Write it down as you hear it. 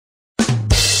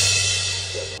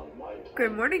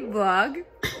Good morning, vlog. Do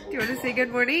you want to say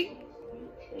good morning?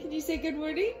 Can you say good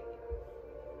morning?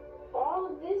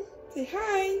 Say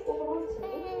hi.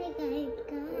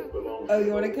 Oh,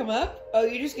 you want to come up? Oh,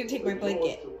 you're just going to take my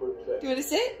blanket. Do you want to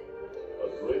sit?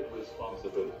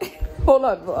 Hold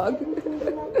on, vlog.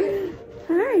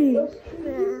 Hi.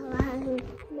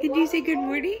 Can you say good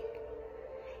morning?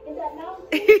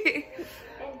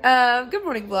 Good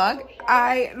morning, vlog.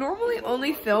 I normally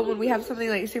only film when we have something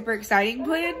like super exciting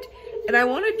planned, and I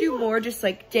want to do more just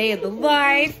like day in the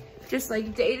life, just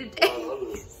like day to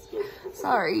day.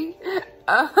 Sorry,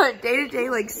 day to day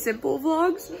like simple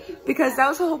vlogs, because that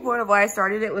was the whole point of why I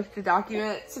started it, was to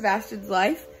document Sebastian's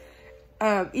life,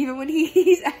 even when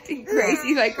he's acting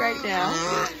crazy like right now.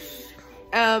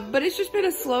 But it's just been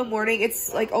a slow morning.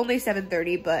 It's like only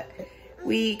 7:30, but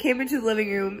we came into the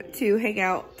living room to hang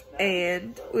out,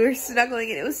 and we were snuggling,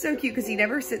 and it was so cute because he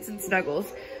never sits and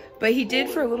snuggles, but he did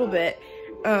for a little bit.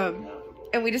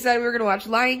 And we decided we were going to watch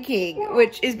Lion King,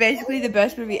 which is basically the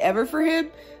best movie ever for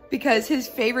him, because his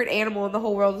favorite animal in the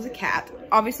whole world is a cat.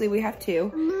 Obviously, we have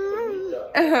two,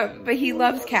 but he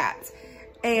loves cats.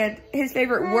 And his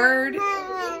favorite word,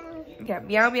 yeah,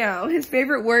 meow meow. His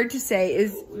favorite word to say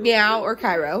is meow or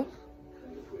Cairo.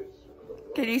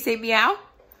 Can you say meow?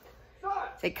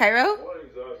 Say Cairo.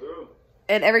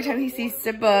 And every time he sees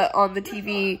Simba on the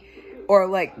TV, or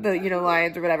like the,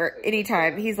 lions or whatever,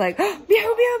 anytime, he's like, oh,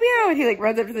 meow, meow, meow. And he like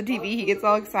runs up to the TV. He gets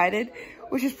all excited,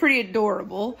 which is pretty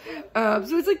adorable.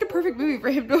 So it's like the perfect movie for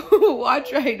him to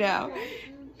watch right now.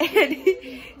 And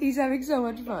he's having so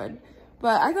much fun.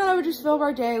 But I thought I would just film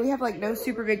our day. We have like no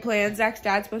super big plans. Zach's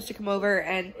dad's supposed to come over,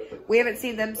 and we haven't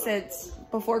seen them since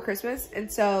before Christmas.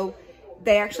 And so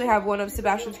they actually have one of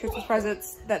Sebastian's Christmas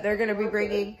presents that they're going to be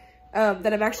bringing,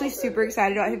 that I'm actually super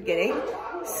excited about him getting.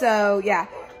 So yeah,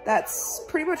 that's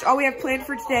pretty much all we have planned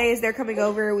for today. Is they're coming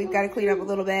over. We've got to clean up a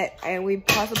little bit, and we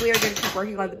possibly are going to keep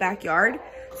working on the backyard.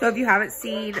 So if you haven't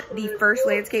seen the first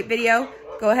landscape video,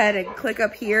 go ahead and click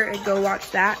up here and go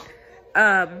watch that.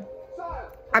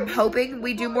 I'm hoping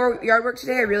we do more yard work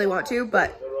today. I really want to,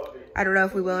 but I don't know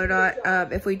if we will or not.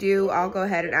 If we do, I'll go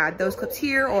ahead and add those clips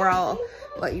here, or I'll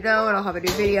let you know, and I'll have a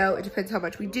new video. It depends how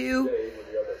much we do.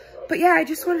 But yeah, I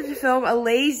just wanted to film a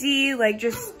lazy, like,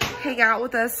 just hang out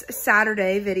with us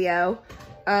Saturday video.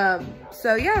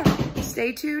 So yeah,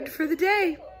 stay tuned for the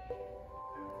day.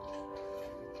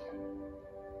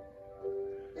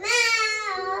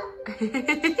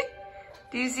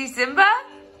 Do you see Simba?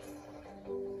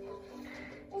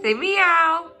 Say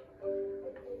meow.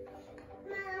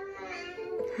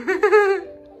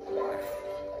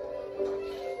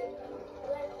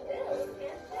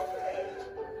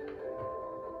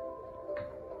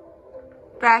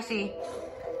 Brashy.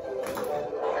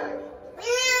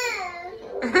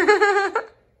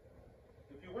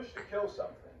 If you wish to kill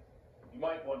something, you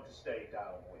might want to stay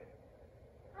downwind.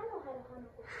 I know how to hunt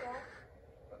with that.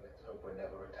 But let's hope we're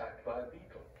never attacked by a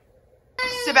beetle.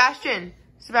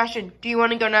 Sebastian, do you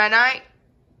want to go night-night?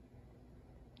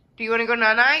 Do you want to go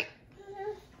night-night?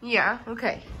 Yeah,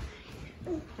 okay.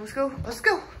 Let's go.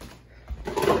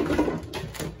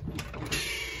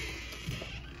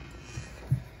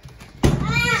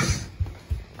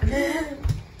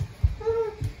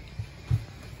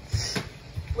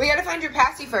 We gotta find your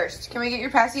passy first. Can we get your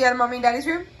passy out of Mommy and Daddy's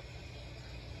room?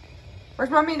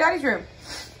 Where's Mommy and Daddy's room?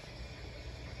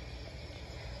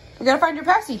 We gotta find your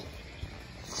passy.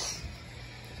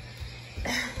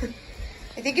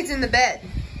 I think it's in the bed.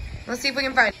 Let's see if we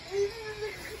can find it.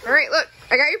 All right, look,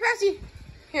 I got your passy.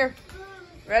 Here,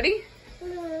 ready?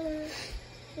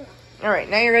 All right,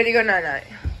 now you're ready to go night-night.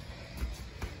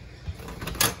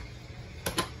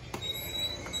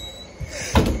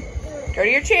 Go to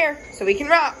your chair so we can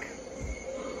rock.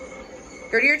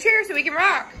 Go to your chair so we can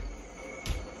rock.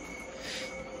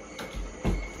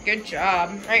 Good job.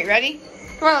 All right, ready?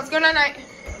 Come on, let's go night-night.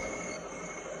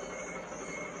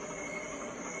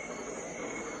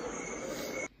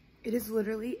 It is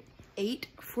literally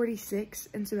 8:46,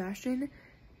 and Sebastian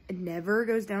never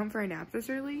goes down for a nap this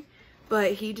early,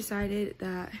 but he decided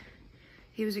that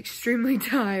he was extremely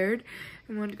tired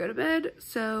and wanted to go to bed,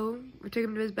 so we took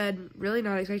him to his bed, really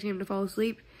not expecting him to fall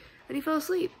asleep, and he fell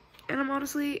asleep. And I'm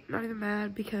honestly not even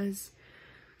mad, because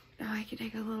now I can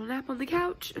take a little nap on the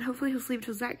couch, and hopefully he'll sleep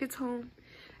till Zach gets home,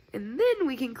 and then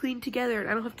we can clean together, and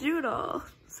I don't have to do it all.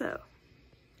 So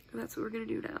that's what we're gonna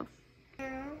do now.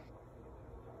 Yeah.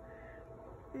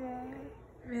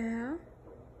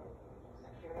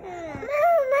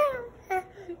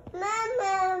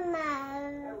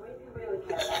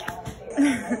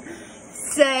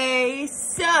 Say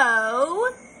so.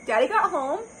 Daddy got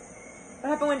home. What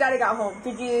happened when Daddy got home?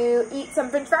 Did you eat some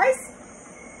French fries?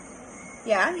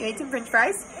 Yeah, you ate some french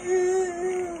fries?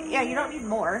 Yeah, you don't need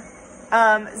more.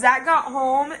 Zach got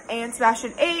home and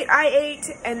Sebastian ate, I ate,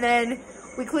 and then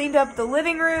we cleaned up the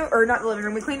living room, or not the living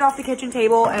room, we cleaned off the kitchen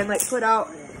table and like put out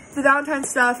the Valentine's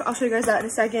stuff. I'll show you guys that in a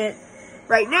second.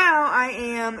 Right now, I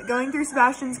am going through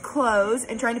Sebastian's clothes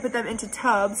and trying to put them into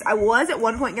tubs. I was at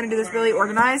one point gonna do this really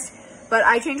organized, but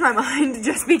I changed my mind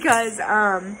just because,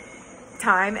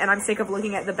 time, and I'm sick of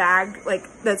looking at the bag like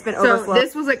that's been overflowing. So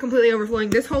this was like completely overflowing.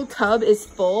 This whole tub is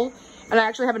full, and I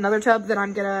actually have another tub that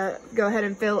I'm gonna go ahead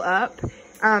and fill up.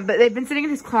 But they've been sitting in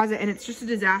his closet and it's just a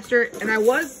disaster. And I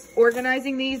was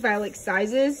organizing these by like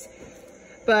sizes,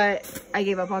 but I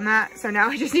gave up on that. So now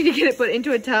I just need to get it put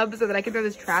into a tub so that I can throw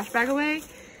this trash bag away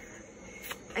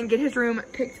and get his room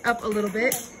picked up a little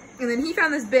bit. And then he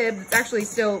found this bib that's actually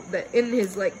still in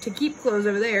his like to keep clothes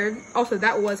over there. Also,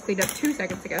 that was cleaned up 2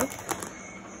 seconds ago.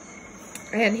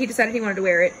 And he decided he wanted to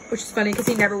wear it, which is funny because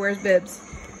he never wears bibs.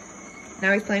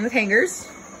 Now he's playing with hangers.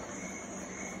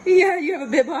 Yeah, you have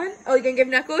a bib on? Oh, you gonna give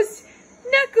Knuckles?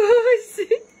 Knuckles!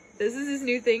 This is his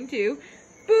new thing too.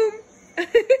 Boom! Can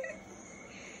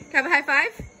I have a high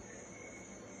five?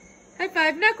 High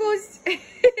five, Knuckles!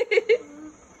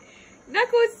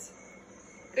 Knuckles!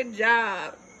 Good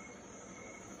job.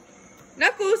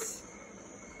 Knuckles!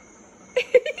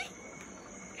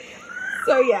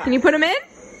 So yeah. Can you put him in?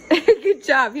 Good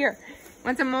job. Here.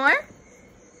 Want some more?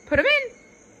 Put them in.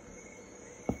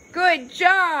 Good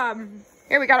job.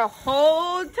 Here, we got a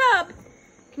whole tub.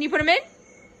 Can you put them in?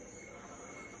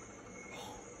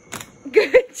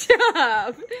 Good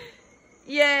job.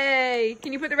 Yay.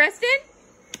 Can you put the rest in?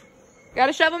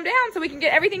 Gotta shove them down so we can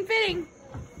get everything fitting.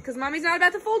 Because Mommy's not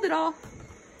about to fold it all.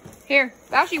 Here.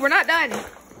 Baushi, we're not done. Do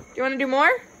you want to do more?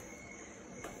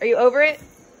 Are you over it?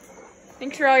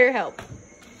 Thanks for all your help.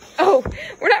 Oh,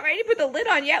 we're not ready to put the lid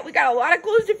on yet. We got a lot of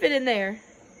clothes to fit in there.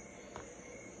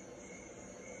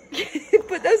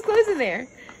 Put those clothes in there.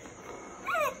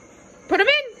 Put them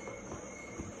in.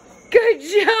 Good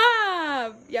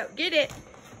job. Yep, get it.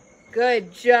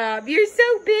 Good job. You're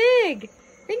so big.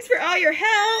 Thanks for all your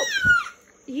help.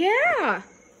 Yeah.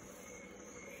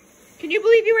 Can you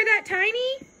believe you were that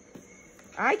tiny?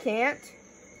 I can't.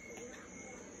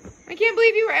 I can't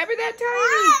believe you were ever that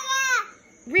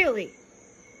tiny. Really?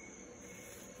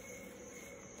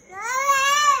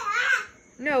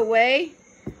 No way.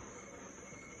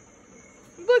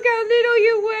 Look how little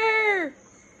you were.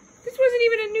 This wasn't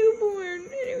even a newborn.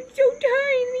 It was so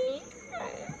tiny.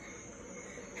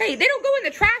 Hey, they don't go in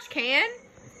the trash can.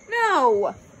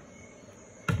 No.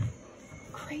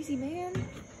 Crazy man.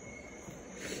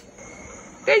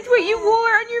 That's what you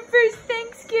wore on your first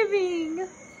Thanksgiving.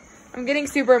 I'm getting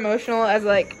super emotional as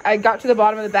like I got to the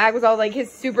bottom of the bag with all like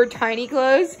his super tiny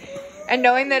clothes. And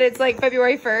knowing that it's like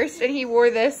February 1st and he wore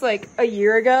this like a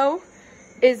year ago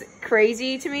is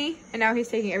crazy to me. And now he's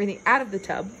taking everything out of the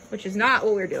tub, which is not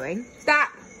what we're doing. Stop.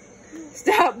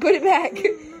 Stop. Put it back.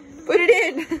 Put it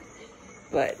in.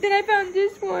 But then I found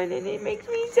this one and it makes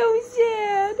me so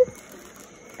sad.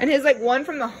 And his like one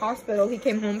from the hospital, he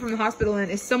came home from the hospital and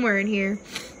is somewhere in here.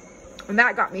 And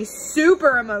that got me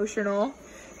super emotional.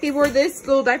 He wore this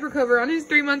little diaper cover on his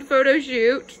 3-month photo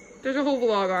shoot. There's a whole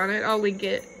vlog on it. I'll link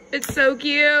it. It's so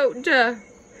cute. And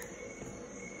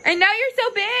now you're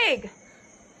so big.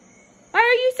 Why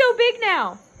are you so big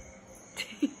now?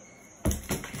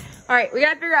 All right, we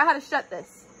gotta figure out how to shut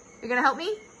this. You gonna help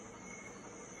me?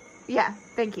 Yeah,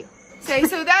 thank you. Okay,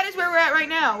 so that is where we're at right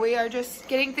now. We are just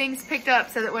getting things picked up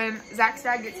so that when Zach's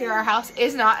dad gets here, our house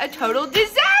is not a total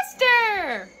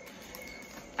disaster.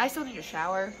 I still need a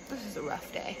shower. This is a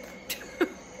rough day.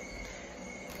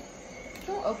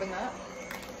 Don't open that.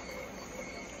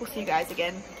 We'll see you guys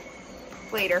again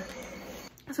later.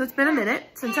 So it's been a minute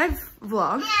since I've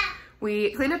vlogged.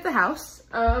 We cleaned up the house.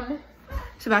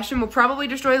 Sebastian will probably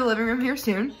destroy the living room here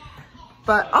soon.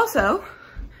 But also,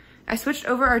 I switched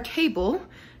over our table.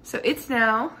 So it's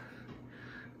now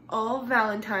all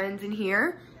Valentine's in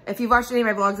here. If you've watched any of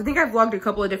my vlogs, I think I've vlogged a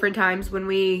couple of different times when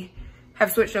we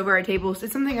have switched over our tables.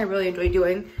 It's something I really enjoy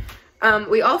doing.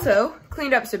 We also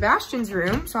cleaned up Sebastian's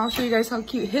room. So I'll show you guys how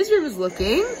cute his room is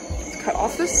looking. Cut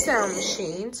off the sound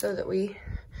machine so that we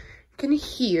can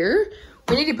hear.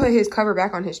 We need to put his cover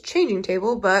back on his changing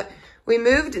table, but we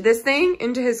moved this thing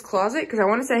into his closet because I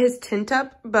want to set his tent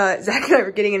up, but Zach and I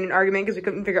were getting in an argument because we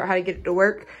couldn't figure out how to get it to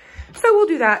work. So we'll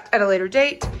do that at a later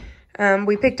date.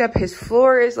 We picked up his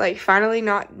floor is like finally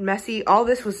not messy. All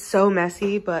this was so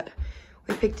messy, but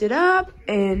we picked it up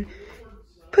and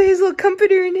put his little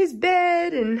comforter in his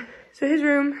bed. And so his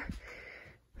room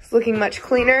is looking much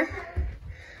cleaner.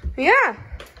 Yeah.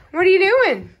 What are you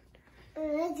doing?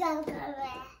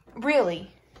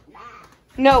 Really?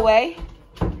 No way.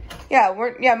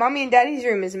 Yeah, Mommy and Daddy's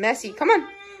room is messy. Come on.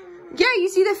 Yeah, you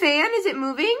see the fan? Is it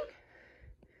moving?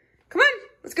 Come on.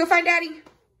 Let's go find Daddy.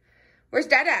 Where's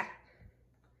Dada?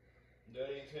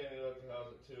 Daddy and Tammy left the house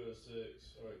at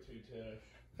 2:06, or at 2:10ish.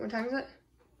 What time is it?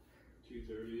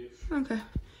 2:30ish. Okay.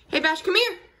 Hey, Bash, come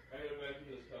here. I gotta vacuum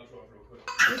this couch off real quick.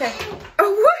 Okay.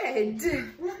 Oh, what?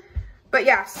 But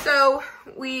yeah, so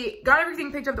we got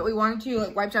everything picked up that we wanted to,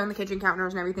 like wiped down the kitchen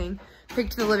counters and everything.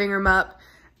 Picked the living room up.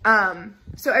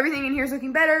 So everything in here is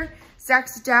looking better.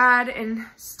 Zach's dad and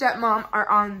stepmom are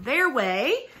on their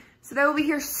way. So they will be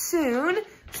here soon.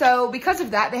 So because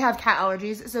of that, they have cat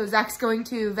allergies. So Zach's going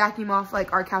to vacuum off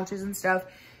like our couches and stuff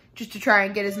just to try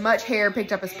and get as much hair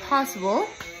picked up as possible.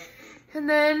 And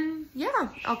then, yeah,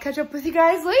 I'll catch up with you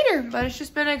guys later. But it's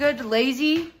just been a good,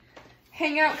 lazy,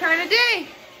 hangout kind of day.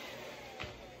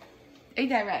 Ain't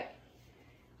that right?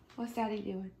 What's Daddy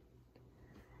doing?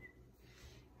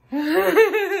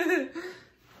 You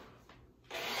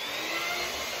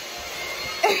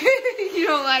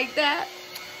don't like that?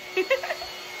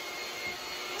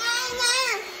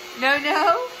 No,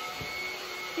 no.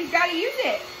 He's got to use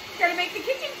it. He's got to make the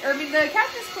kitchen, or I mean the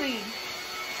couches clean.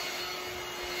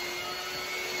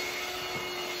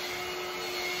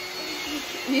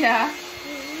 Yeah.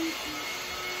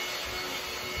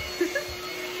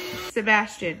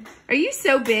 Sebastian, are you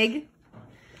so big?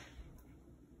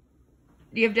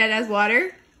 Do you have Dada's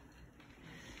water?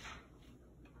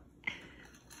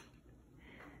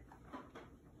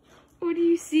 What do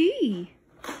you see?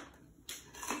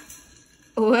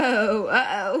 Whoa,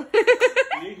 uh-oh.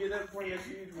 Can you get that for me? That's a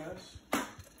huge mess.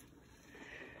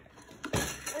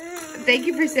 Thank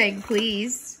you for saying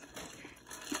please.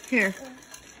 Here.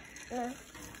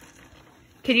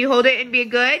 Can you hold it and be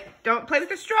good? Don't play with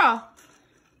the straw.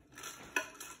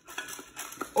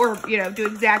 Or, you know, do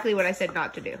exactly what I said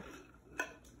not to do.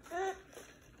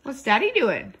 What's Daddy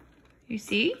doing? You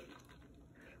see?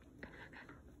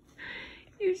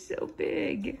 You're so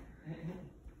big.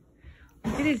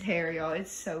 Look at his hair, y'all.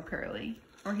 It's so curly.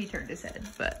 Or he turned his head,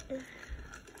 but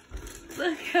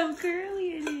look how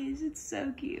curly it is. It's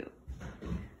so cute.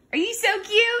 Are you so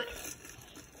cute?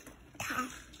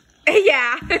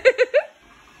 Yeah.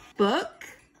 Book?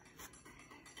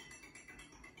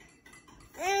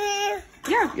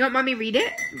 Yeah, you want Mommy read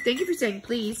it? Thank you for saying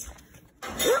please.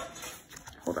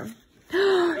 Hold on.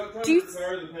 Do you...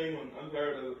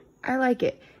 I like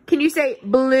it. Can you say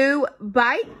blue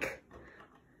bike?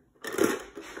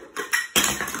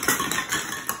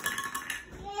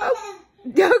 Oh,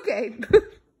 okay.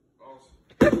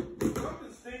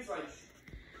 Something stinks like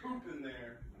poop in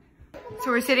there.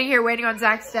 So we're sitting here waiting on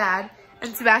Zach's dad,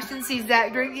 and Sebastian sees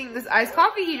Zach drinking this iced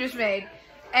coffee he just made.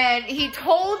 And he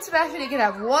told Sebastian he could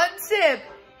have one sip,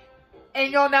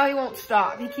 and y'all now he won't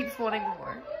stop. He keeps wanting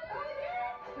more.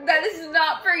 That is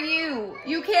not for you.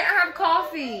 You can't have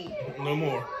coffee. No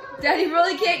more. Daddy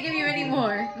really can't give you any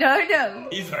more. No, no.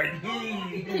 He's like,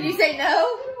 Can you say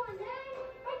no?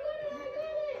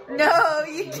 No,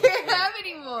 you can't have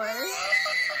any more.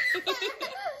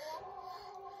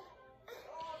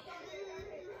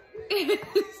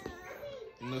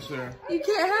 No, sir. You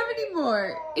can't have any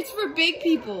more. It's for big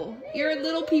people. You're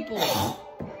little people.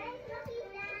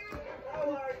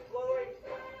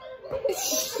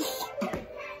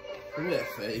 Look at that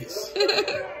face.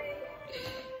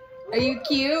 Are you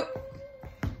cute?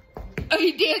 Are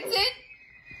you dancing?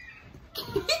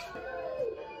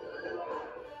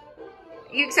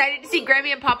 You excited to see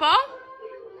Grammy and Papa?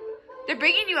 They're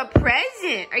bringing you a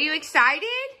present. Are you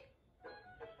excited?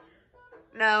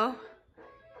 No.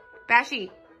 Bashi,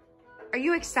 are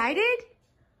you excited?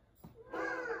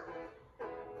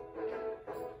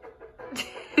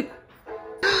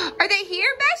 Are they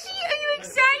here, Bashi? Are you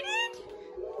excited?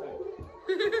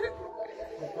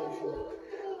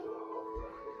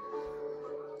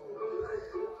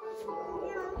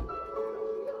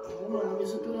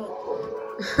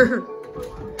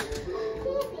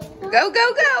 Go,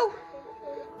 go, go.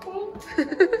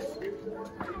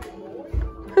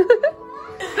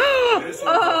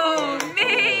 Oh,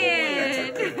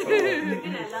 man.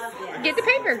 Get the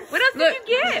paper. What else did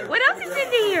you get? What else is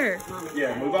in here?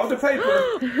 Yeah, move on the paper.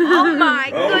 Oh, my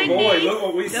goodness. Oh, boy, look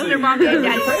what we see. Those are Mommy and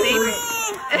Daddy's favorite.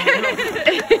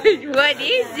 What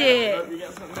is it?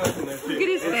 Look at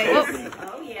his face. Oh,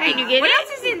 hey, you get what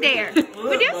else is in there?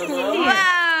 What else is in there?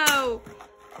 Whoa.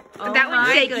 Oh, that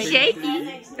one's shaky, shaky.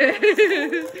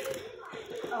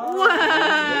 Whoa.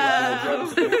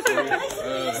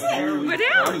 What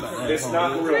else? It's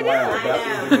not real loud.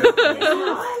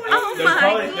 Oh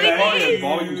my goodness. You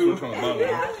want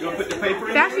to put the paper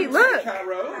in? Bashi, look. You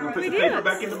want to put the paper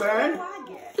back in the bag?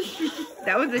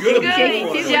 That was a shaky, shaky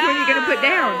too. Which one are you going to put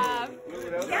down?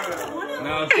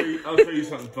 No, I'll show you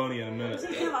something funny in a minute.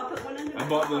 I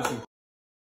bought those from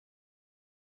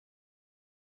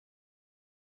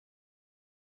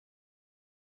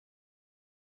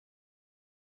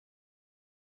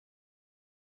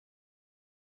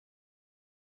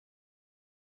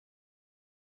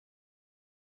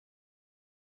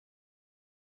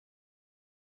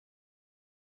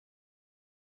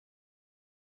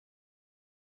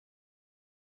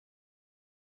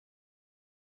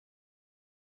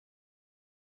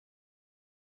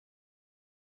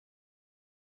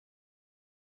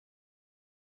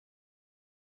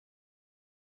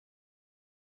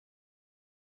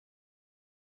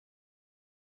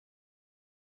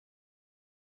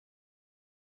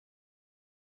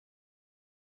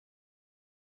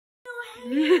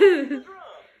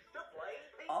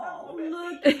Oh,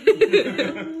 look.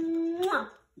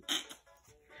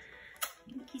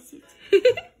 Kiss it.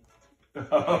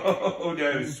 Oh,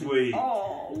 that is sweet.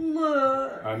 Oh,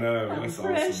 look. I know, that's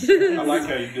precious. awesome. I like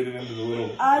how you did it into the little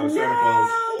Santa Claus.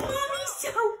 Mommy's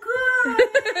so good.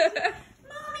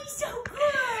 Mommy's so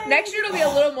good. Next year it'll be a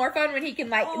little more fun when he can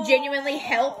like genuinely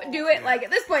help do it. Like at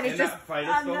this point it's And just not fight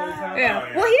us the whole time? yeah. Oh,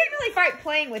 yeah. Well, he didn't really fight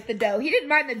playing with the dough. He didn't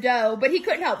mind the dough, but he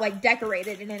couldn't help like decorate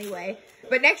it in any way.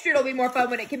 But next year it'll be more fun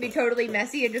when it can be totally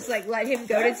messy and just like let him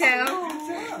go to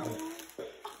town.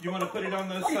 You want to put it on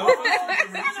those sofas so you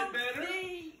can reach it better? Look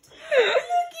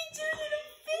at your little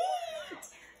feet.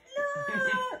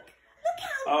 Look. Look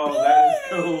how Oh, big. that is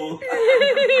cool.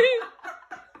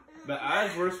 The eyes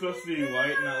were supposed to be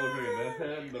white and not look like a meth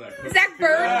head, but I couldn't. Zach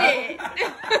burned it.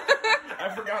 I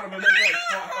forgot him. It looks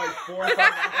like 4 or 5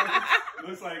 hours.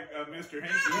 Looks like Mr.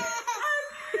 Hanky.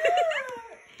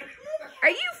 Are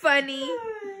you funny? Are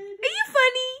you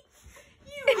funny?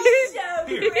 You're so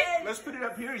Here, good. let's put it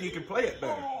up here and you can play it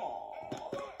better.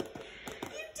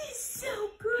 You did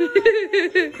so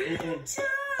good. Your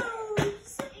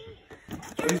toes.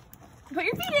 Put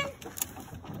your feet in.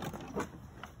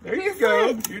 There you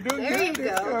go. You're doing There good. you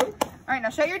go. All right, now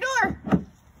shut your door.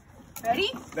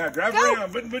 Ready? Now drive Go.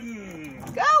 around. Button.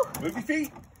 Go. Move your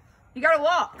feet. You gotta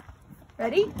walk.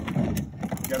 Ready? You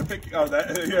gotta pick. Oh,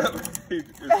 that. Yeah. He's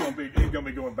gonna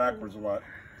be going backwards a lot.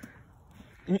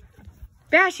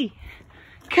 Bashy,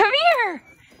 come here.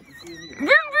 Vroom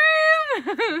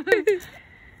vroom.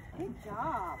 Good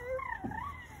job.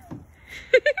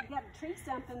 You got a tree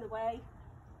stump in the way.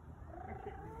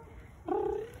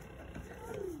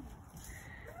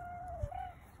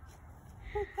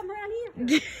 Come around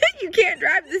here. You can't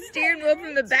drive the steering wheel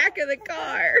from the back of the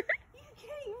car. You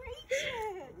can't reach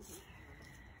it.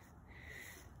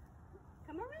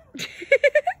 Come around.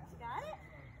 Got it?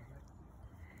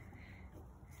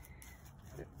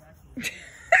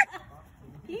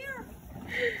 Here.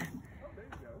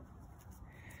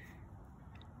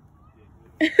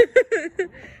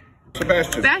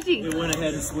 Sebastian. Bashy. We went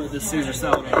ahead and split the Caesar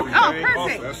salad over here. Oh, Awesome.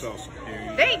 perfect. That's awesome. Here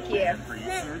you Thank you. go.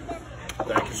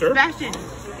 Thank you, sir. Sebastian,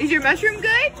 is your mushroom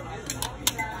good?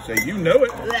 Say you know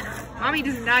it. Blech. Mommy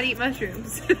does not eat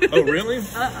mushrooms. Oh, really?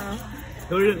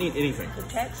 Hillary didn't eat anything. The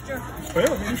texture.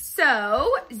 Well,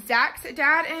 So, Zach's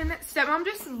dad and stepmom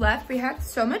just left. We had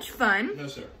so much fun. no,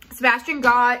 sir. Sebastian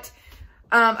got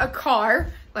a car,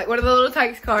 like one of the little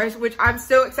Tykes cars, which I'm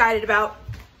so excited about.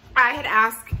 I had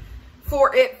asked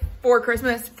for it for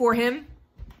Christmas for him.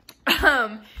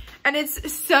 And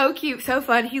it's so cute, so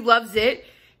fun. He loves it.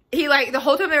 He like, the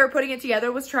whole time they were putting it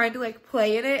together was trying to like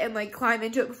play in it and like climb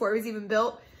into it before it was even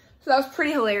built. So that was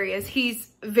pretty hilarious. He's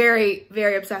very,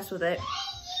 very obsessed with it.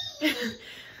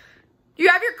 You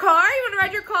have your car? You want to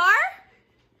ride your car?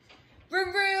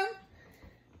 Vroom, vroom.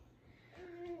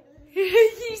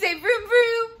 You say vroom,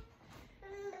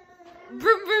 vroom.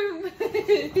 Vroom,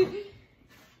 vroom.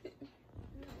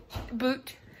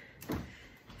 Boot.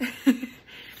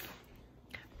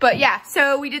 But yeah,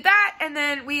 so we did that, and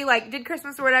then we like did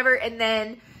Christmas or whatever, and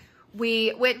then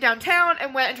we went downtown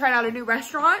and went and tried out a new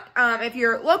restaurant. If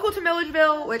you're local to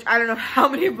Milledgeville, which I don't know how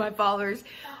many of my followers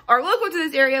are local to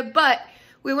this area, but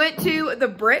we went to The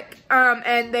Brick,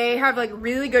 and they have like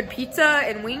really good pizza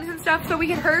and wings and stuff, so we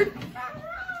had heard.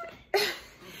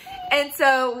 And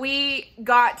so we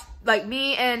got, like,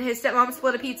 me and his stepmom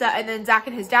split a pizza, and then Zach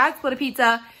and his dad split a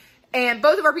pizza, and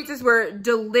both of our pizzas were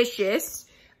delicious.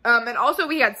 And also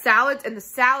we had salads, and the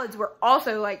salads were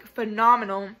also like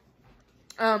phenomenal.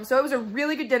 So it was a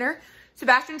really good dinner.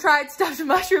 Sebastian tried stuffed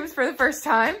mushrooms for the first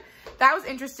time. That was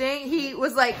interesting. He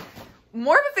was like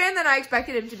more of a fan than I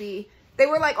expected him to be. They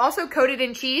were like also coated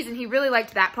in cheese, and he really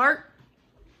liked that part.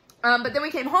 But then we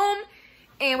came home,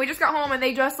 and we just got home, and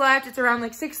they just left. It's around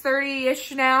like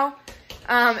 6:30-ish now.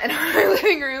 And our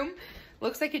living room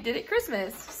looks like it did at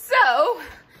Christmas. So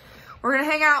We're gonna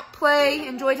hang out, play,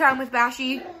 enjoy time with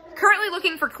Bashi. Currently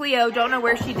looking for Cleo. Don't know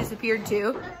where she disappeared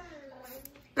to.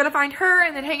 Gonna find her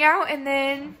and then hang out, and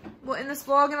then we'll end this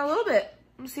vlog in a little bit.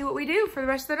 We'll see what we do for the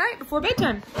rest of the night before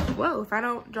bedtime. Whoa, if I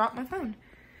don't drop my phone.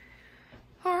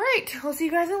 All right, we'll see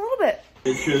you guys in a little bit.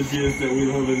 It shows Jesus that we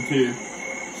love him too.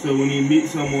 So when you meet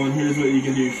someone, here's what you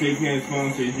can do. Shake hands, smile,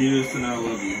 and say, Jesus, and I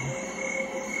love you.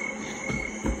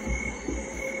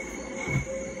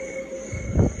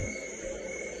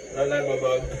 Night night, my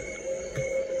bud.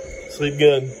 Sleep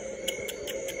good.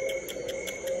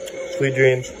 Sweet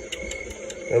dreams.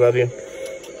 I love you.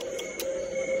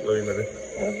 Love you, baby.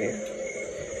 Love you.